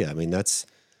idea. I mean, that's,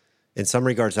 in some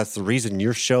regards, that's the reason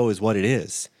your show is what it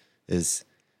is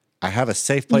I have a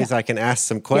safe place I can ask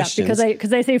some questions. Yeah,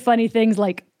 because I say funny things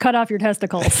like cut off your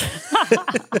testicles.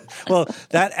 Well,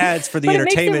 that adds for the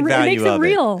entertainment value of it. It makes it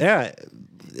real. Yeah,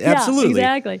 absolutely.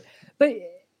 Yeah, exactly. But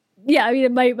yeah, I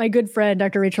mean, my good friend,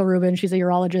 Dr. Rachel Rubin, she's a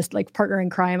urologist, like partner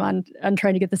in crime on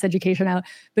trying to get this education out.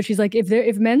 But she's like,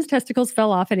 if men's testicles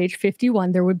fell off at age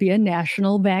 51, there would be a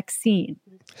national vaccine.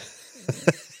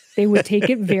 They would take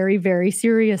it very, very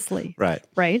seriously. Right.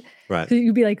 Right? Right. So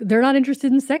you'd be like, they're not interested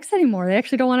in sex anymore. They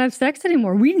actually don't want to have sex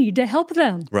anymore. We need to help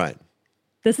them. Right.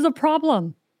 This is a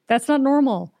problem. That's not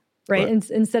normal. Right?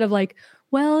 Instead of like,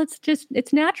 well,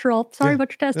 it's natural. Sorry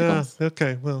about your testicles.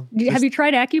 Okay, well. Have you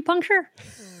tried acupuncture?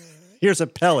 Here's a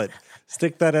pellet.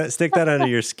 Stick that under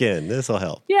your skin. This will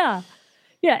help. Yeah.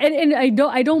 Yeah. And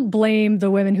I don't blame the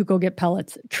women who go get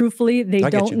pellets. Truthfully, they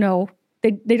don't know.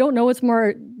 They don't know it's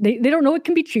more, they don't know it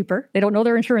can be cheaper. They don't know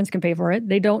their insurance can pay for it.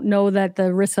 They don't know that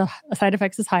the risk of side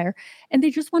effects is higher. And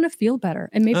they just want to feel better.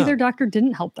 And maybe their doctor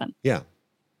didn't help them. Yeah.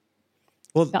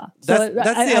 Well, that's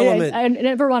the element. I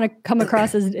never want to come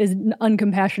across as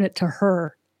uncompassionate to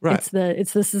her. Right.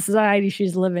 It's the society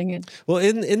she's living in. Well,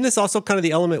 in this also kind of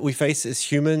the element we face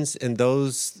as humans and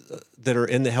those that are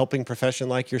in the helping profession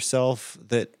like yourself,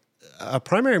 that a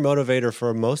primary motivator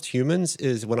for most humans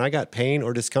is when I got pain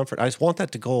or discomfort, I just want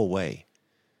that to go away.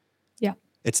 Yeah.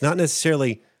 It's not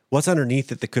necessarily what's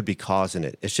underneath it that could be causing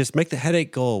it. It's just make the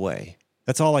headache go away.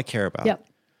 That's all I care about. Yep.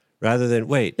 Rather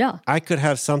than, I could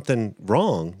have something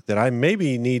wrong that I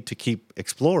maybe need to keep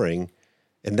exploring.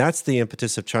 And that's the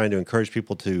impetus of trying to encourage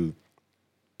people to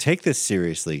take this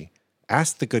seriously,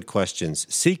 ask the good questions,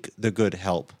 seek the good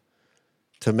help.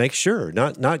 To make sure,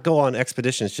 not go on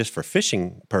expeditions just for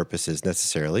fishing purposes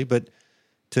necessarily, but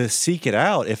to seek it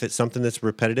out if it's something that's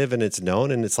repetitive and it's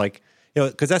known. And it's like,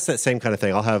 because that's that same kind of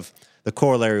thing. I'll have, the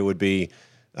corollary would be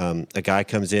a guy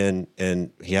comes in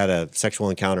and he had a sexual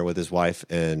encounter with his wife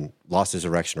and lost his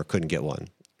erection or couldn't get one.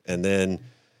 And then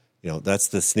That's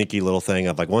the sneaky little thing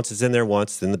of like, once it's in there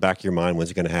once, it's in the back of your mind,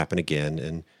 when's it going to happen again?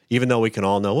 And even though we can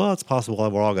all know, well, it's possible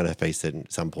we're all going to face it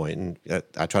at some point. And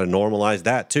I try to normalize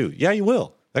that too. Yeah, you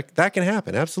will. That can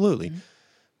happen. Absolutely. Mm-hmm.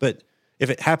 But if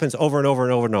it happens over and over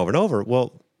and over and over and over,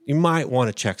 well, you might want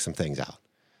to check some things out.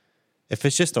 If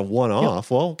it's just a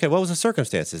one-off, well, okay, what was the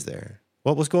circumstances there?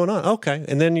 What was going on? Okay.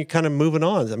 And then you kind of moving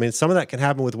on. I mean, some of that can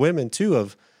happen with women too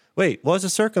of, wait, what was the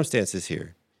circumstances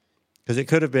here? Because it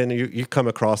could have been, you come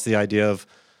across the idea of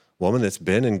a woman that's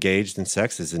been engaged in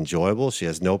sex is enjoyable. She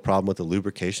has no problem with the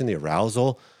lubrication, the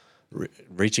arousal,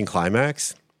 reaching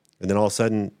climax. And then all of a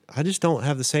sudden, I just don't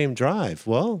have the same drive.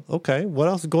 Well, okay, what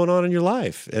else is going on in your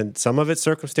life? And some of it's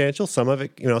circumstantial, some of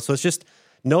it, so it's just,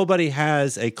 nobody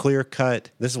has a clear cut.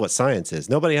 This is what science is.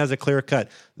 Nobody has a clear cut.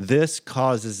 This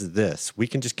causes this. We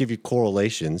can just give you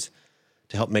correlations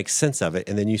to help make sense of it.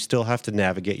 And then you still have to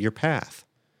navigate your path.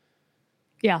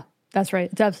 Yeah. That's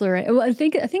right. It's absolutely right. Well, I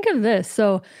think of this.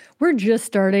 So we're just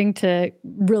starting to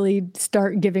really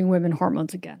start giving women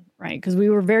hormones again, right? Because we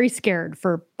were very scared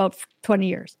for about 20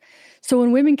 years. So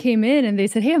when women came in and they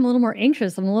said, hey, I'm a little more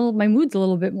anxious. My mood's a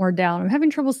little bit more down. I'm having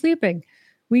trouble sleeping.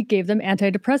 We gave them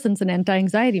antidepressants and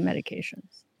anti-anxiety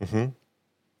medications. Mm-hmm.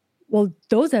 Well,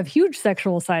 those have huge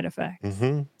sexual side effects.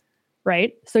 Mm-hmm.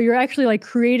 Right? So you're actually like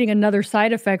creating another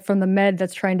side effect from the med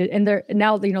that's trying to, and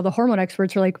now, the hormone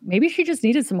experts are like, maybe she just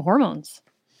needed some hormones.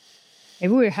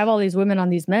 Maybe we have all these women on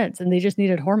these meds and they just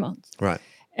needed hormones. Right.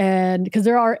 And because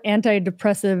there are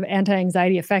antidepressive,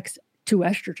 anti-anxiety effects to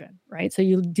estrogen, right? So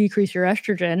you decrease your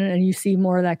estrogen and you see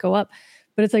more of that go up.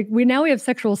 But it's like, we have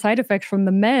sexual side effects from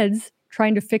the meds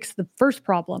trying to fix the first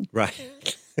problem. Right.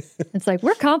 It's like,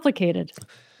 we're complicated,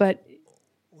 but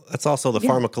that's also the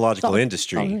pharmacological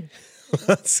industry.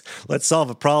 Let's solve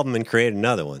a problem and create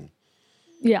another one.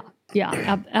 Yeah,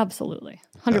 absolutely.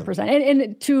 100%.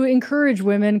 And to encourage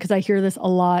women, because I hear this a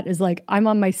lot, is like, I'm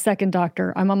on my second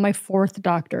doctor. I'm on my fourth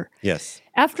doctor. Yes.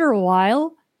 After a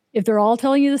while, if they're all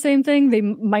telling you the same thing, they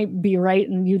might be right.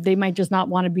 And they might just not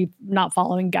want to be not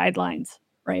following guidelines,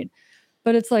 right?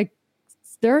 But it's like,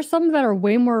 there are some that are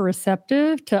way more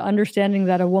receptive to understanding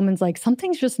that a woman's like,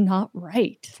 something's just not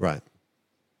right. Right.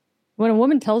 When a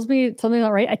woman tells me something's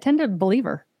not right, I tend to believe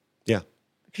her. Yeah.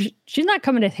 She's not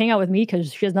coming to hang out with me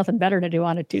because she has nothing better to do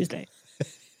on a Tuesday.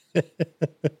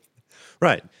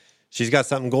 Right. She's got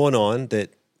something going on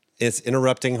that is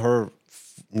interrupting her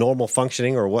normal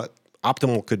functioning or what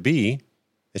optimal could be,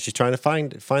 and she's trying to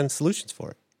find solutions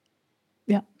for it.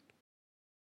 Yeah.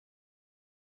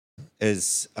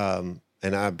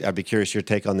 And I'd be curious your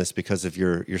take on this because of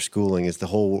your schooling, is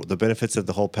the benefits of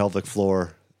the whole pelvic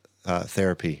floor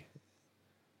therapy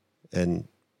and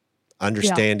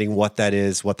understanding what that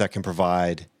is, what that can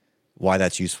provide, why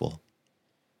that's useful.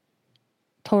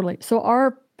 Totally. So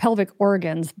our pelvic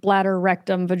organs, bladder,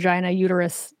 rectum, vagina,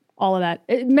 uterus, all of that,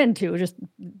 men too, just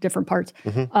different parts,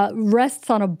 rests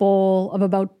on a bowl of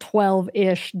about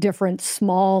 12-ish different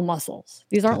small muscles.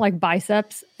 These aren't like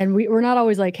biceps. And we're not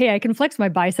always like, hey, I can flex my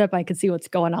bicep. I can see what's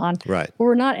going on. Right. But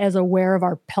we're not as aware of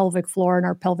our pelvic floor and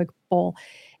our pelvic bowl.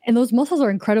 And those muscles are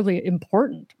incredibly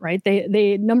important, right?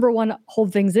 They number one,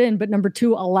 hold things in, but number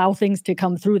two, allow things to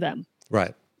come through them.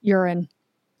 Right. Urine,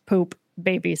 poop,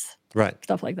 babies. Right.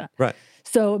 Stuff like that. Right.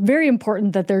 So very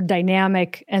important that they're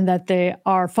dynamic and that they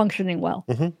are functioning well.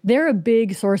 Mm-hmm. They're a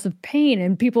big source of pain.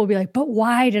 And people will be like, but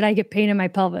why did I get pain in my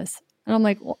pelvis? And I'm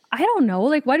like, well, I don't know.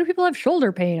 Like, why do people have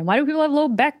shoulder pain? And why do people have low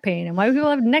back pain? And why do people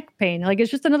have neck pain? Like,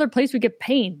 it's just another place we get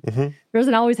pain. Mm-hmm. There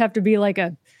doesn't always have to be like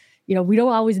we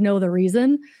don't always know the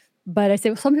reason. But I say,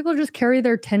 well, some people just carry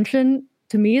their tension.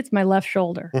 To me, it's my left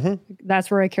shoulder. Mm-hmm.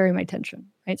 That's where I carry my tension,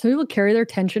 right? So people carry their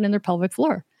tension in their pelvic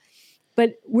floor.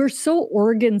 But we're so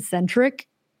organ-centric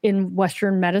in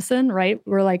Western medicine, right?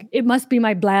 We're like, it must be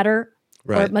my bladder,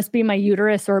 right, or it must be my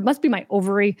uterus, or it must be my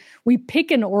ovary. We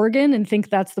pick an organ and think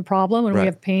that's the problem when we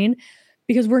have pain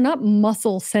because we're not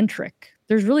muscle-centric.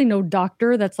 There's really no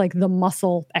doctor that's like the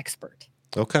muscle expert.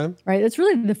 Okay. Right? It's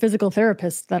really the physical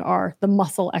therapists that are the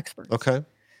muscle experts. Okay.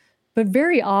 But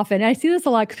very often, and I see this a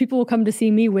lot because people will come to see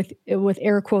me with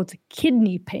air quotes,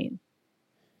 kidney pain.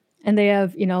 And they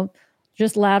have,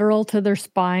 just lateral to their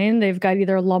spine. They've got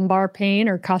either lumbar pain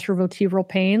or costovertebral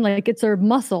pain. Like it's their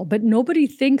muscle, but nobody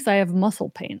thinks I have muscle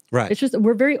pain. Right. It's just,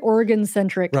 we're very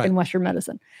organ-centric in Western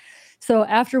medicine. So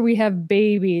after we have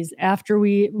babies,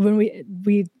 when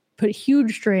we put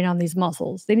huge strain on these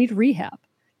muscles, they need rehab.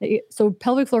 So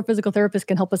pelvic floor physical therapists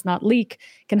can help us not leak,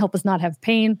 can help us not have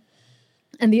pain.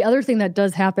 And the other thing that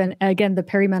does happen, again, the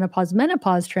perimenopause,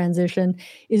 menopause transition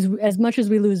is as much as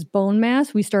we lose bone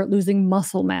mass, we start losing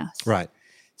muscle mass. Right.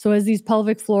 So as these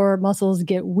pelvic floor muscles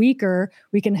get weaker,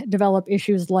 we can develop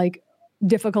issues like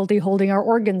difficulty holding our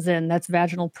organs in, that's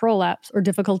vaginal prolapse, or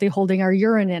difficulty holding our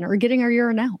urine in or getting our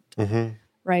urine out. Mm-hmm.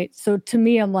 Right. So to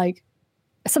me, I'm like,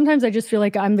 sometimes I just feel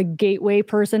like I'm the gateway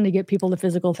person to get people to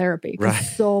physical therapy.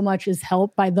 Because so much is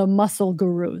helped by the muscle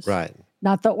gurus. Right.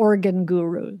 Not the organ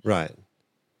gurus. Right.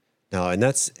 No, and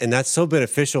that's so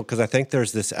beneficial because I think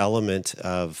there's this element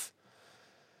of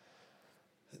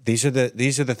these are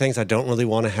the things I don't really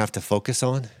want to have to focus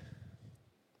on.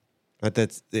 But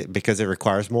that's because it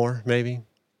requires more, maybe.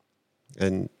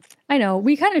 And I know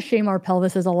we kind of shame our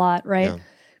pelvises a lot, right?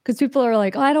 Because people are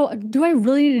like, oh, do I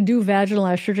really need to do vaginal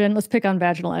estrogen? Let's pick on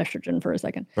vaginal estrogen for a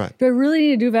second. Right. Do I really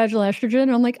need to do vaginal estrogen?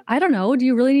 And I'm like, I don't know. Do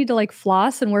you really need to like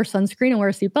floss and wear sunscreen and wear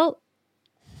a seatbelt?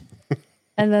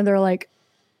 And then they're like,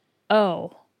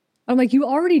 oh. I'm like, you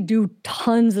already do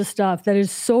tons of stuff that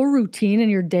is so routine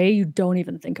in your day you don't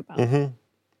even think about. Mm-hmm.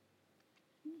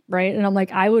 Right? And I'm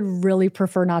like, I would really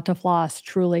prefer not to floss,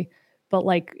 truly. But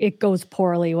like, it goes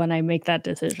poorly when I make that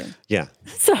decision. Yeah.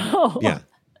 So yeah,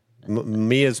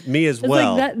 me as it's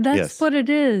well. Like that's what it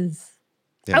is.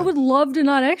 Yeah. I would love to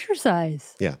not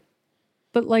exercise. Yeah.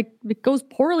 But like, it goes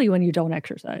poorly when you don't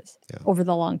exercise over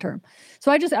the long term. So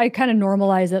I kind of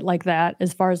normalize it like that.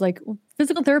 As far as like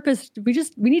physical therapists,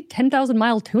 we need 10,000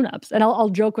 mile tune-ups. And I'll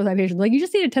joke with my patients, like, you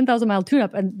just need a 10,000 mile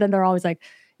tune-up. And then they're always like,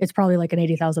 it's probably like an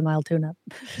 80,000 mile tune-up.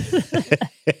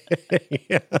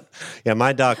 Yeah,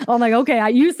 my doc. I'm like, okay,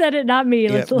 you said it, not me.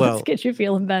 Let's get you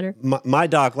feeling better. My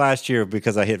doc last year,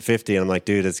 because I hit 50, and I'm like,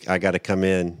 dude, I got to come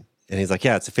in. And he's like,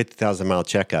 yeah, it's a 50,000 mile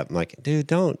checkup. I'm like, dude,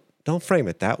 don't frame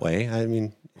it that way. I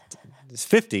mean, it's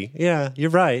 50. Yeah,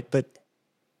 you're right. But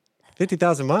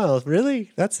 50,000 miles,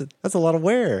 really? That's a lot of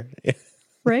wear.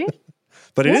 Right?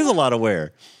 But it is a lot of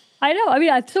wear. I know. I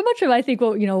mean, so much of I think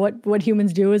what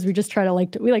humans do is we just try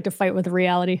to we like to fight with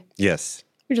reality. Yes.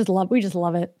 We just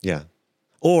love it. Yeah.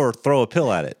 Or throw a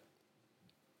pill at it.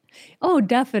 Oh,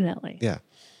 definitely. Yeah.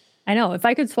 I know. If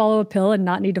I could swallow a pill and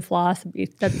not need to floss,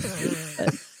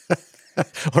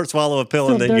 or swallow a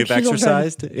pill and then you've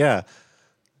exercised. Yeah.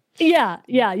 Yeah.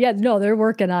 No, they're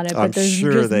working on it, but there's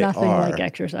just nothing like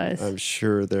exercise. I'm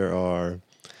sure there are.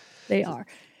 They are.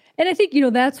 And I think,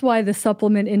 that's why the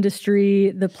supplement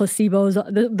industry, the placebos,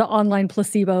 the online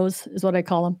placebos is what I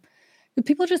call them.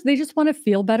 People they just want to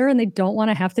feel better and they don't want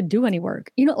to have to do any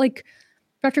work. Like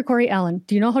Dr. Corey Allen,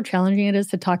 do you know how challenging it is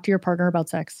to talk to your partner about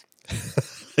sex?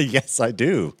 Yes, I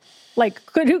do. Like,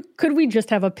 could we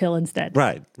just have a pill instead?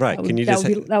 Right. That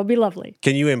would be lovely.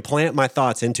 Can you implant my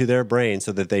thoughts into their brain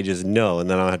so that they just know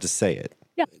and then I don't have to say it?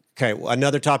 Yeah. Okay,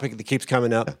 another topic that keeps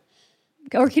coming up.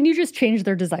 Or can you just change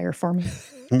their desire for me?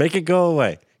 Make it go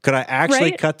away. Could I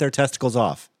actually cut their testicles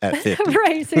off at 50?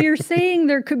 Right. So you're saying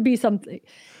there could be something.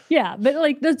 Yeah, but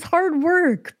like that's hard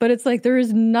work. But it's like there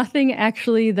is nothing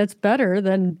actually that's better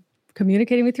than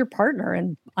communicating with your partner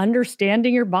and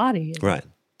understanding your body. Right.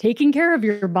 Taking care of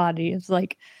your body. It's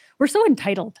like we're so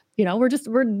entitled.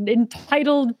 We're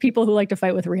entitled people who like to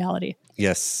fight with reality.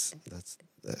 Yes.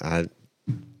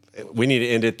 We need to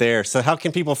end it there. So how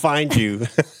can people find you?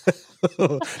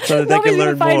 So that they can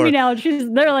learn find more. Me now. She's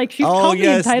called me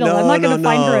entitled. I'm not going to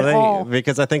find her at all.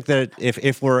 Because I think that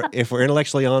if we're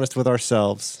intellectually honest with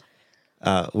ourselves,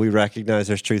 we recognize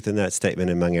there's truth in that statement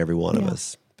among every one of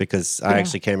us. Because I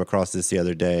actually came across this the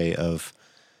other day of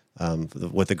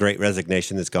with the great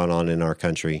resignation that's gone on in our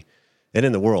country and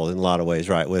in the world in a lot of ways,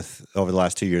 right? With over the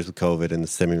last 2 years with COVID and the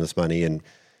stimulus money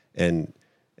and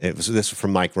this was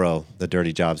from Mike Rowe, the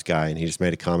Dirty Jobs guy, and he just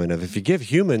made a comment of if you give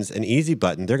humans an easy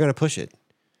button, they're going to push it.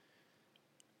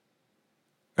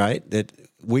 Right? That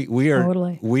we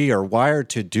are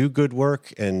wired to do good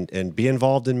work and be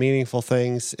involved in meaningful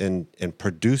things and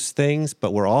produce things,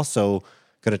 but we're also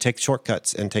going to take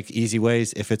shortcuts and take easy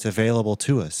ways if it's available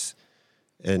to us.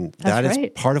 And that is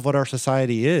part of what our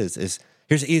society is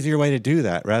here's an easier way to do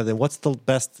that rather than what's the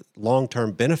best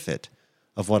long-term benefit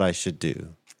of what I should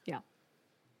do.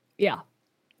 Yeah.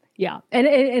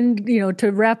 And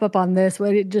to wrap up on this,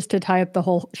 just to tie up the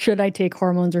whole, should I take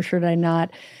hormones or should I not?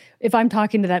 If I'm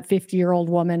talking to that 50-year-old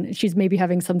woman, she's maybe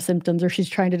having some symptoms or she's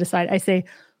trying to decide, I say,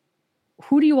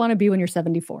 who do you want to be when you're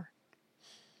 74?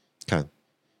 Okay.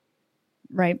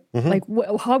 Right? Mm-hmm. Like,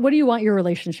 what do you want your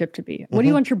relationship to be? What do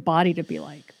you want your body to be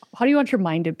like? How do you want your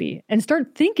mind to be? And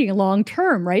start thinking long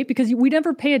term, right? Because we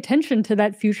never pay attention to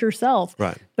that future self.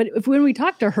 Right. But when we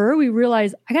talk to her, we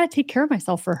realize I got to take care of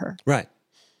myself for her. Right.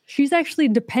 She's actually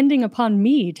depending upon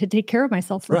me to take care of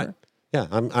myself for her. Yeah,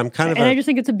 I'm kind of, and I just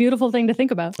think it's a beautiful thing to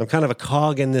think about. I'm kind of a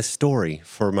cog in this story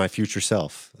for my future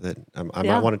self. That I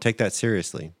might want to take that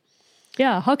seriously.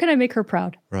 Yeah. How can I make her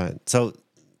proud? Right. So,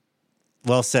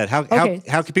 well said. How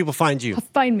can people find you?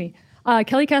 Find me.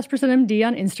 Kelly Casperson MD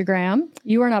on Instagram.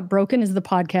 You Are Not Broken is the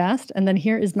podcast. And then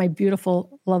here is my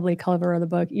beautiful, lovely cover of the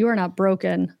book. You Are Not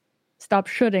Broken. Stop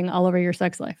shooting all over your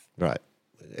sex life. Right.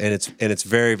 And it's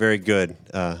very, very good.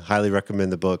 Highly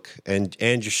recommend the book and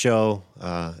your show.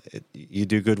 You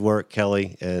do good work,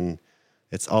 Kelly, and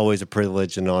it's always a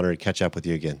privilege and honor to catch up with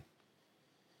you again.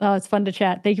 Oh, it's fun to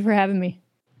chat. Thank you for having me.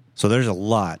 So there's a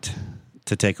lot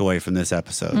to take away from this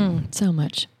episode. So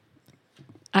much.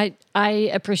 I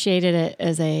appreciated it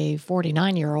as a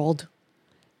 49-year-old,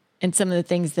 and some of the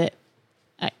things that,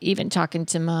 even talking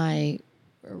to my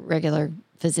regular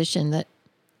physician, that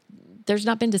there's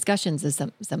not been discussions of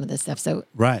some of this stuff. So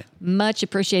right, much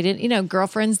appreciated.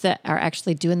 Girlfriends that are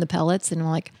actually doing the pellets, and I'm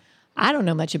like, I don't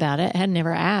know much about it. I had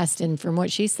never asked, and from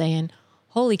what she's saying,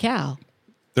 holy cow.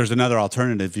 There's another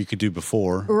alternative you could do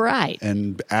before. Right.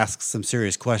 And ask some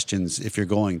serious questions if you're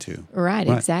going to. Right.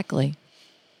 Exactly.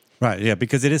 Right, yeah,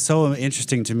 because it is so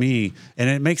interesting to me, and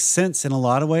it makes sense in a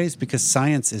lot of ways because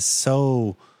science is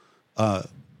so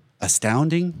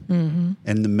astounding,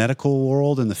 and the medical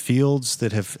world and the fields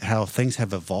that how things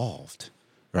have evolved,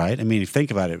 right? I mean, if you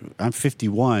think about it, I'm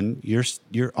 51,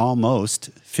 you're almost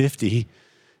 50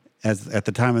 at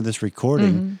the time of this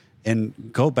recording, and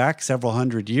go back several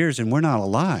hundred years, and we're not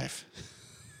alive.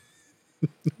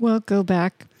 Well, go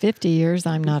back 50 years.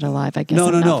 I'm not alive. I guess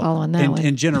I'm not following that one.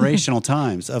 In generational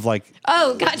times of like...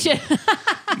 Oh, gotcha.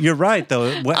 You're right, though.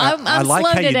 I like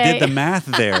how today. you did the math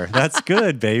there. That's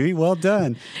good, baby. Well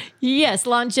done. Yes,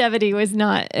 longevity was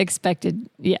not expected.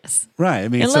 Yes. Right. I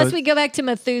mean, unless we go back to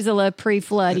Methuselah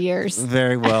pre-flood years.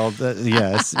 Very well.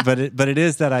 Yes. But it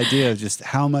is that idea of just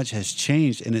how much has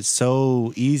changed. And it's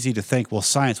so easy to think, well,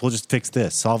 science, we'll just fix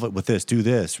this, solve it with this, do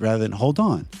this, rather than hold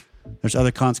on. There's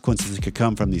other consequences that could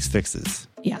come from these fixes.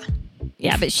 Yeah.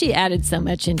 Yeah, but she added so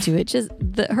much into it. Just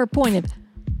her point of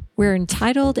we're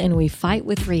entitled and we fight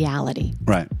with reality.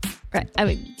 Right. Right. I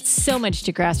mean, so much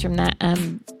to grasp from that.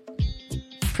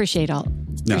 Appreciate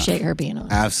her being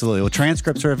on. Absolutely. Well,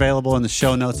 transcripts are available in the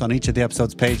show notes on each of the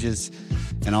episode's pages,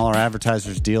 and all our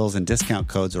advertisers' deals and discount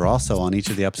codes are also on each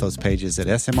of the episode's pages at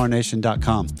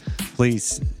smrnation.com.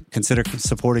 Please consider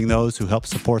supporting those who help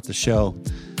support the show.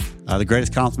 The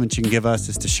greatest compliment you can give us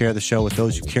is to share the show with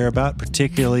those you care about,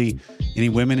 particularly any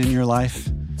women in your life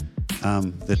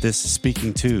that this is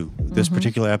speaking to, this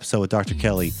particular episode with Dr.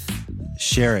 Kelly.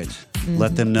 Share it.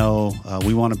 Let them know.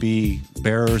 We want to be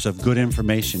bearers of good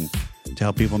information to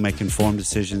help people make informed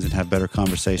decisions and have better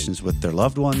conversations with their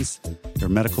loved ones, their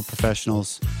medical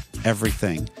professionals,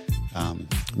 everything.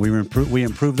 We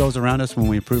improve those around us when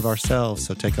we improve ourselves.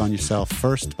 So take on yourself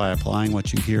first by applying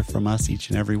what you hear from us each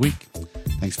and every week.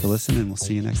 Thanks for listening. We'll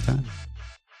see you next time.